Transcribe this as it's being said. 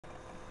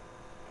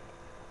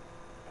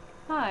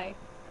Hi,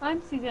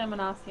 I'm Cynthia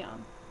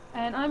Manasyan,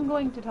 and I'm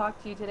going to talk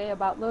to you today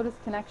about Lotus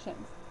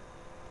Connections.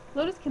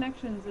 Lotus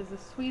Connections is a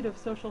suite of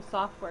social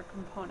software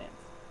components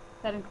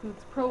that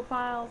includes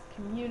profiles,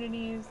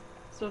 communities,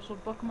 social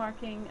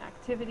bookmarking,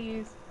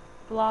 activities,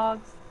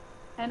 blogs,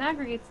 and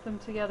aggregates them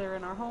together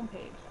in our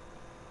homepage.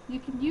 You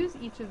can use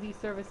each of these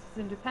services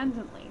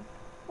independently,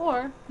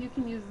 or you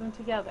can use them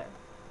together.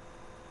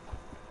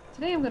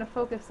 Today I'm going to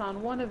focus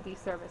on one of these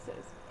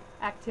services,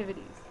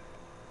 activities.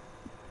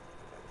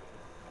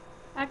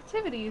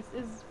 Activities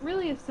is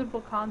really a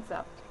simple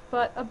concept,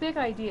 but a big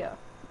idea.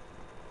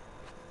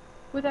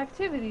 With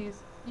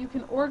activities, you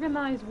can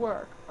organize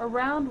work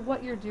around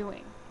what you're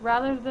doing,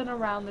 rather than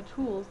around the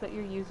tools that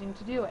you're using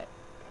to do it.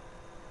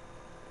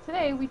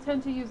 Today, we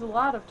tend to use a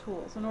lot of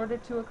tools in order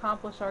to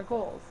accomplish our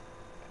goals,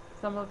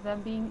 some of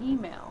them being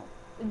email,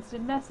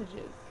 instant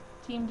messages,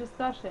 team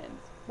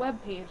discussions,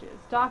 web pages,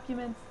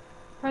 documents,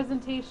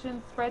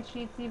 presentations,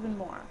 spreadsheets, even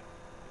more.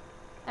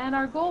 And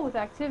our goal with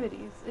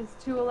activities is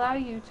to allow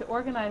you to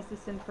organize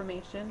this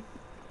information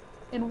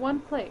in one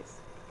place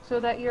so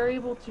that you're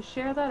able to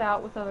share that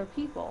out with other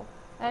people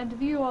and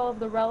view all of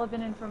the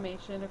relevant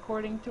information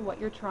according to what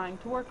you're trying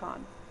to work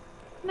on.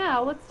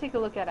 Now let's take a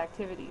look at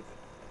activities.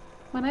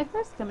 When I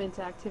first come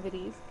into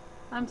activities,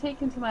 I'm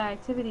taken to my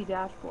activity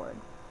dashboard,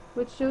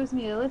 which shows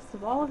me a list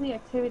of all of the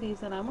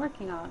activities that I'm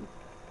working on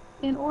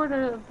in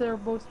order of their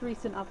most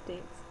recent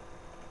updates.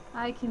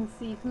 I can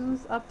see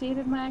who's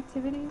updated my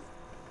activities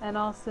and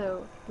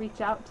also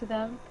reach out to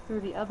them through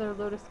the other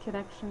Lotus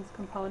Connections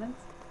components,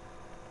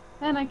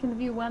 and I can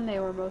view when they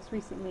were most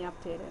recently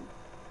updated.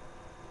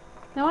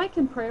 Now I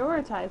can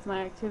prioritize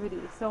my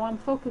activities, so I'm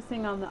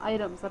focusing on the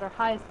items that are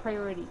highest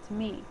priority to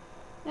me,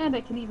 and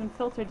I can even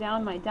filter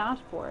down my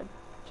dashboard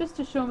just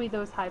to show me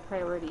those high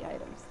priority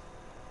items.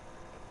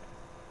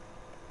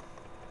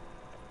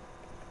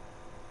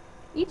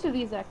 Each of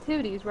these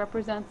activities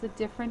represents a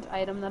different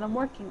item that I'm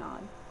working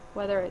on,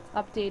 whether it's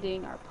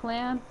updating our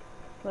plan,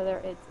 whether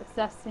it's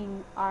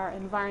assessing our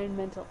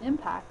environmental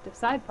impact, a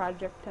side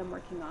project I'm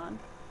working on,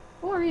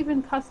 or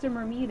even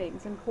customer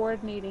meetings and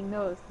coordinating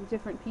those with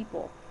different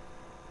people.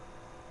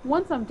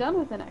 Once I'm done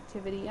with an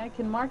activity, I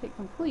can mark it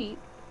complete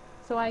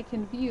so I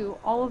can view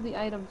all of the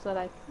items that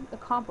I've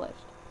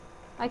accomplished.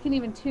 I can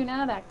even tune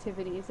out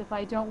activities if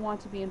I don't want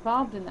to be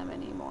involved in them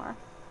anymore,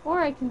 or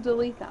I can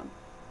delete them.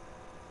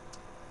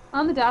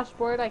 On the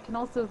dashboard, I can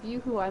also view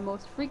who I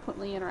most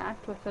frequently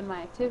interact with in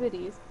my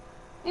activities,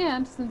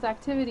 and since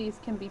activities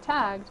can be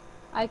tagged,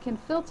 I can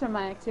filter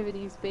my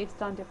activities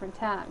based on different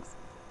tags.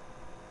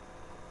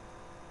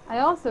 I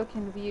also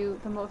can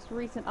view the most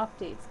recent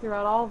updates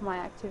throughout all of my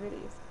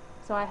activities,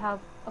 so I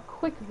have a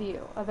quick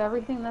view of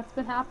everything that's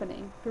been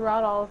happening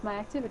throughout all of my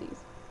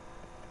activities.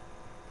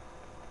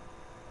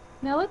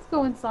 Now let's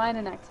go inside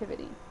an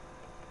activity.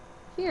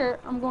 Here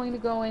I'm going to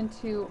go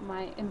into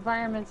my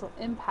environmental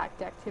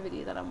impact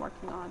activity that I'm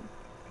working on.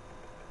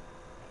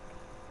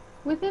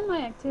 Within my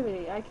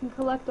activity, I can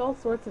collect all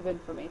sorts of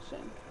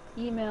information,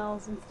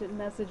 emails, instant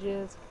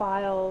messages,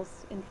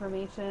 files,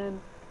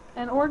 information,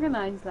 and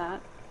organize that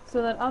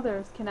so that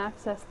others can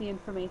access the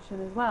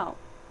information as well.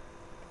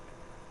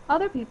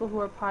 Other people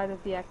who are part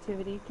of the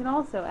activity can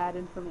also add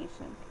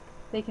information.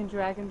 They can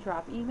drag and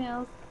drop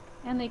emails,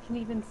 and they can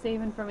even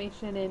save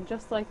information in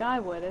just like I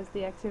would as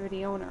the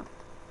activity owner.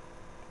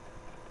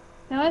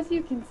 Now, as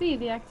you can see,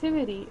 the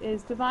activity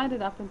is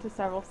divided up into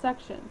several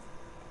sections.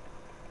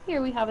 Here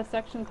we have a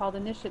section called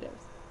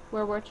Initiatives,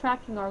 where we're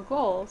tracking our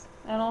goals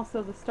and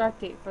also the start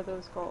date for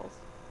those goals.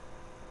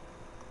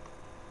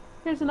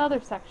 Here's another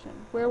section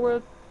where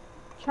we're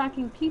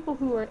tracking people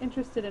who are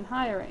interested in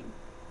hiring.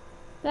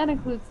 That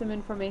includes some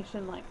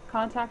information like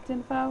contact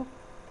info,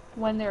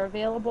 when they're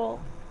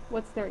available,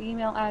 what's their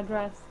email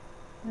address,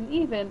 and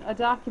even a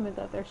document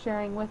that they're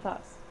sharing with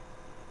us.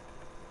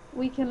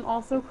 We can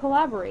also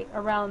collaborate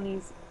around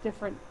these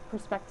different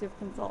prospective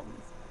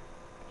consultants.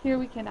 Here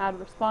we can add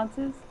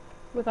responses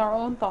with our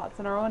own thoughts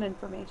and our own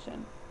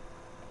information.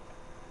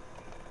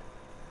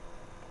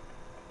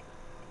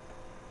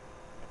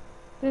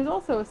 There's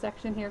also a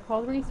section here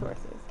called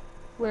Resources,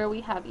 where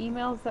we have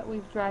emails that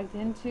we've dragged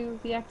into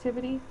the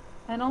activity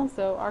and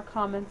also our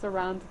comments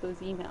around those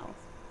emails.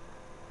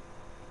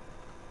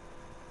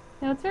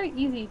 Now it's very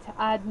easy to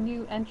add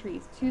new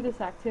entries to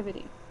this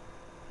activity.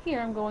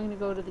 Here I'm going to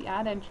go to the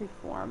Add Entry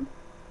form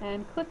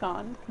and click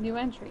on New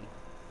Entry.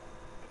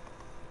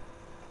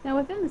 Now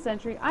within this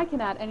entry, I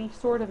can add any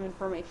sort of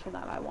information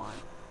that I want.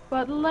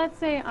 But let's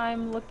say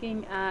I'm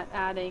looking at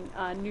adding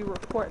a new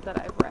report that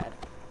I've read,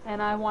 and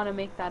I want to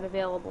make that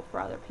available for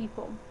other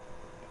people.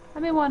 I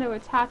may want to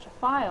attach a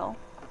file,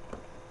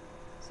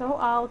 so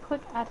I'll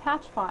click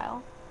Attach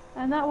File,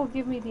 and that will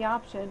give me the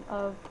option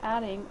of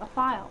adding a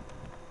file.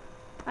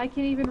 I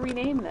can even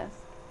rename this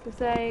to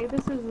say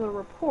this is a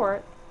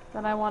report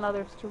that I want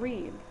others to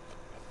read.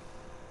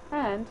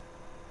 And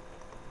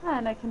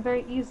I can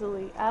very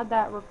easily add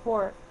that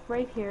report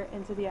right here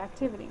into the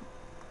activity.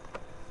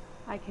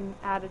 I can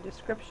add a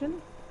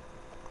description,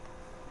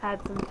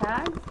 add some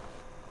tags,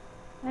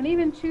 and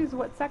even choose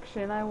what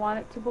section I want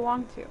it to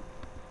belong to.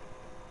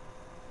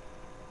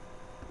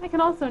 I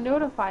can also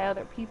notify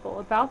other people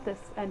about this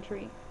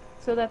entry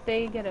so that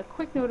they get a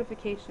quick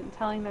notification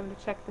telling them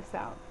to check this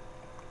out.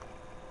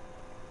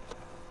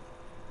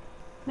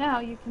 Now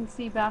you can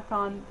see back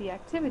on the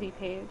activity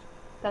page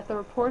that the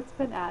report's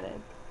been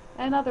added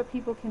and other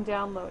people can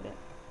download it.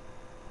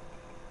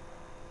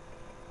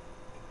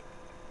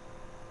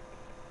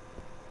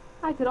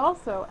 I could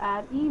also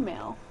add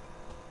email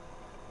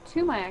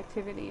to my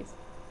activities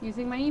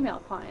using my email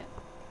client.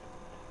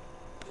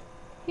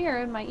 Here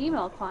in my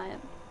email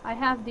client, I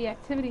have the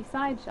activity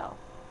side shelf,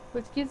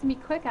 which gives me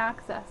quick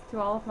access to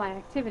all of my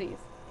activities.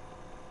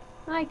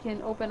 I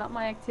can open up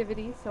my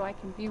activities so I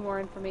can view more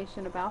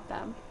information about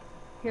them.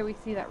 Here we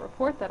see that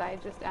report that I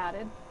just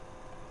added,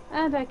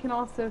 and I can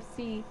also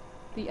see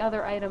the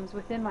other items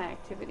within my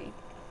activity.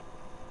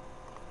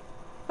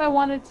 If I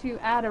wanted to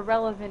add a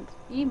relevant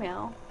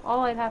email,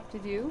 all I'd have to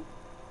do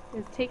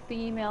is take the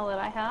email that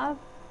I have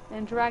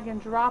and drag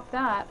and drop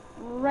that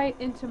right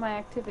into my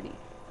activity.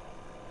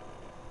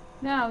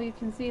 Now you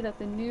can see that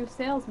the new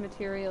sales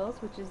materials,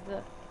 which is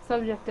the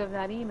subject of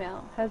that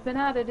email, has been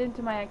added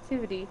into my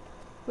activity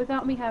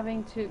without me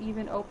having to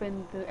even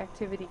open the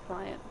activity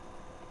client.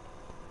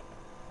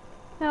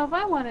 Now if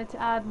I wanted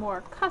to add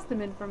more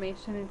custom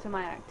information into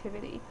my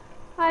activity,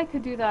 I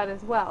could do that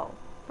as well.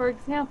 For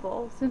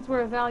example, since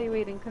we're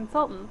evaluating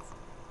consultants,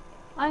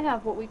 I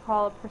have what we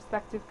call a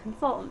prospective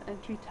consultant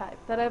entry type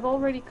that I've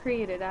already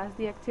created as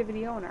the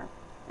activity owner,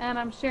 and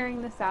I'm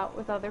sharing this out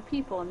with other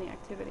people in the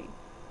activity.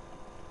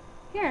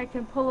 Here I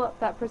can pull up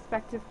that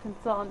prospective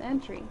consultant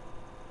entry,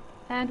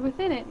 and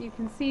within it you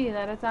can see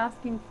that it's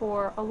asking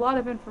for a lot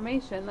of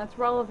information that's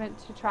relevant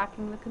to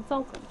tracking the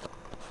consultant.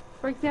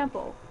 For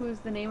example, who's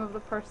the name of the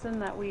person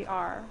that we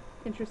are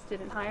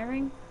interested in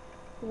hiring,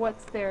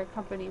 what's their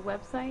company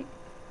website,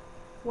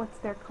 what's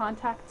their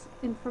contact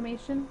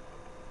information,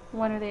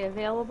 when are they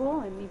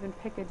available, and even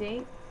pick a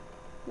date,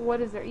 what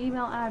is their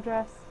email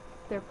address,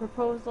 their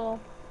proposal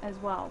as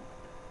well.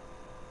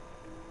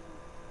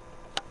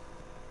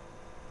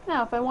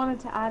 Now if I wanted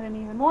to add in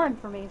even more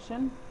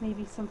information,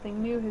 maybe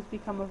something new has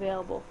become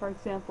available, for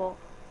example,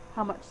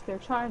 how much they're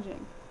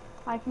charging,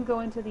 I can go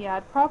into the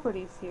add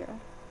properties here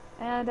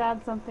and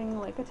add something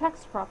like a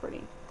text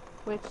property,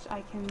 which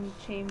I can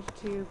change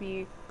to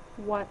be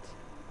what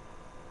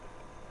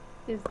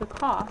is the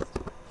cost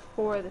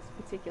for this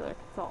particular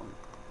consultant.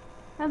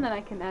 And then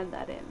I can add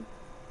that in.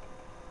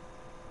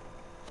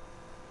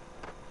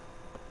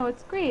 Now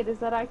what's great is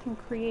that I can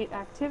create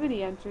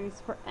activity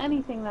entries for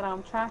anything that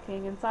I'm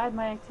tracking inside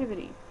my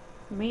activity.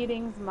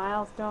 Meetings,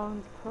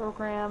 milestones,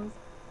 programs.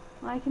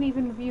 I can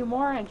even view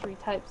more entry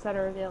types that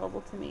are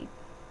available to me.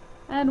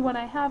 And when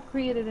I have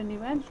created a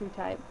new entry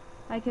type,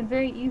 I can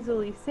very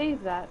easily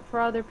save that for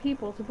other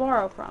people to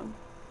borrow from.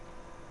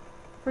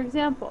 For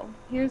example,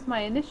 here's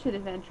my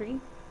initiative entry.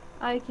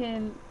 I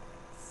can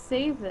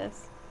save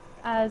this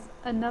as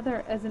an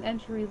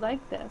entry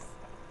like this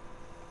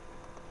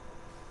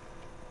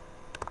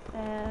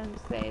and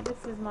say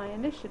this is my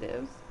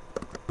initiatives,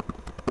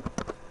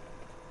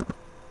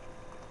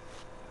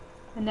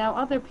 and now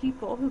other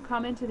people who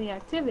come into the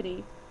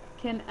activity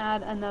can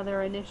add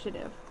another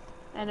initiative,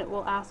 and it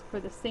will ask for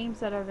the same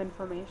set of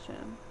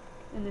information,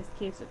 in this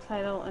case a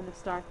title and a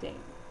start date.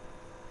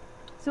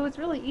 So it's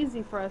really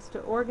easy for us to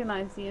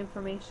organize the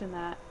information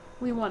that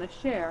we want to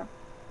share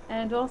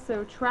and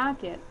also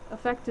track it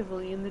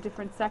effectively in the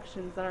different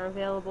sections that are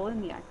available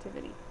in the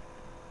activity.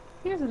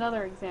 Here's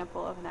another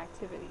example of an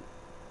activity.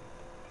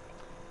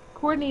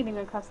 Coordinating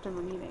a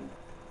customer meeting.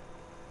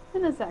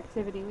 In this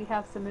activity we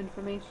have some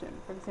information,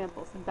 for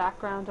example some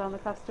background on the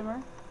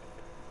customer.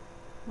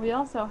 We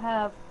also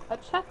have a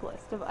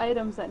checklist of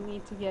items that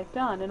need to get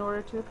done in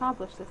order to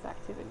accomplish this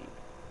activity.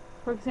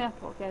 For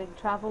example, getting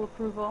travel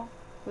approval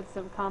with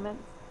some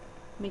comments,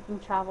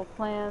 making travel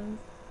plans,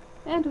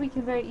 and we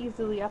can very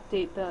easily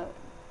update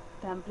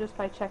them just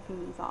by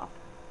checking these off.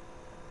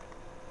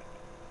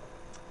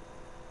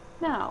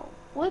 Now,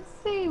 let's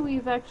say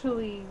we've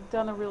actually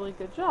done a really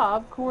good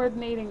job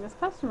coordinating this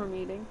customer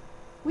meeting.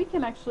 We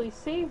can actually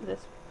save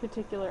this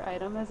particular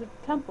item as a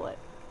template,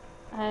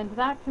 and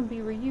that can be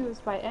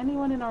reused by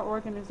anyone in our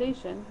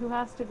organization who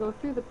has to go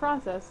through the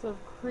process of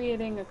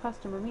creating a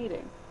customer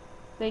meeting.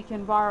 They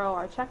can borrow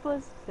our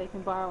checklist, they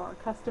can borrow our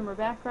customer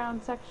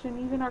background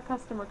section, even our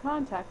customer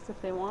contacts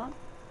if they want.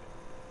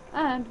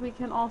 And we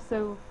can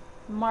also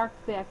mark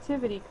the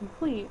activity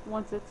complete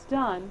once it's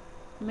done,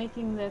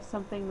 making this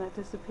something that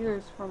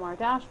disappears from our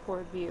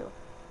dashboard view,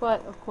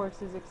 but of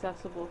course is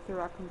accessible through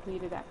our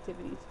completed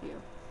activities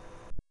view.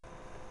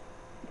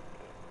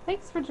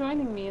 Thanks for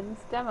joining me in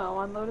this demo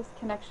on Lotus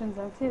Connections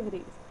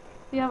activities.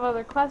 If you have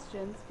other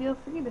questions, feel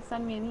free to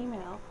send me an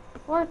email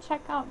or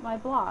check out my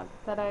blog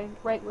that I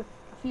write with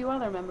a few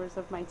other members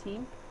of my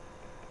team.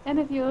 And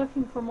if you're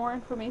looking for more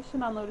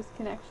information on Lotus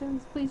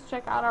Connections, please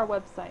check out our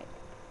website.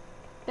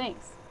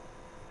 Thanks.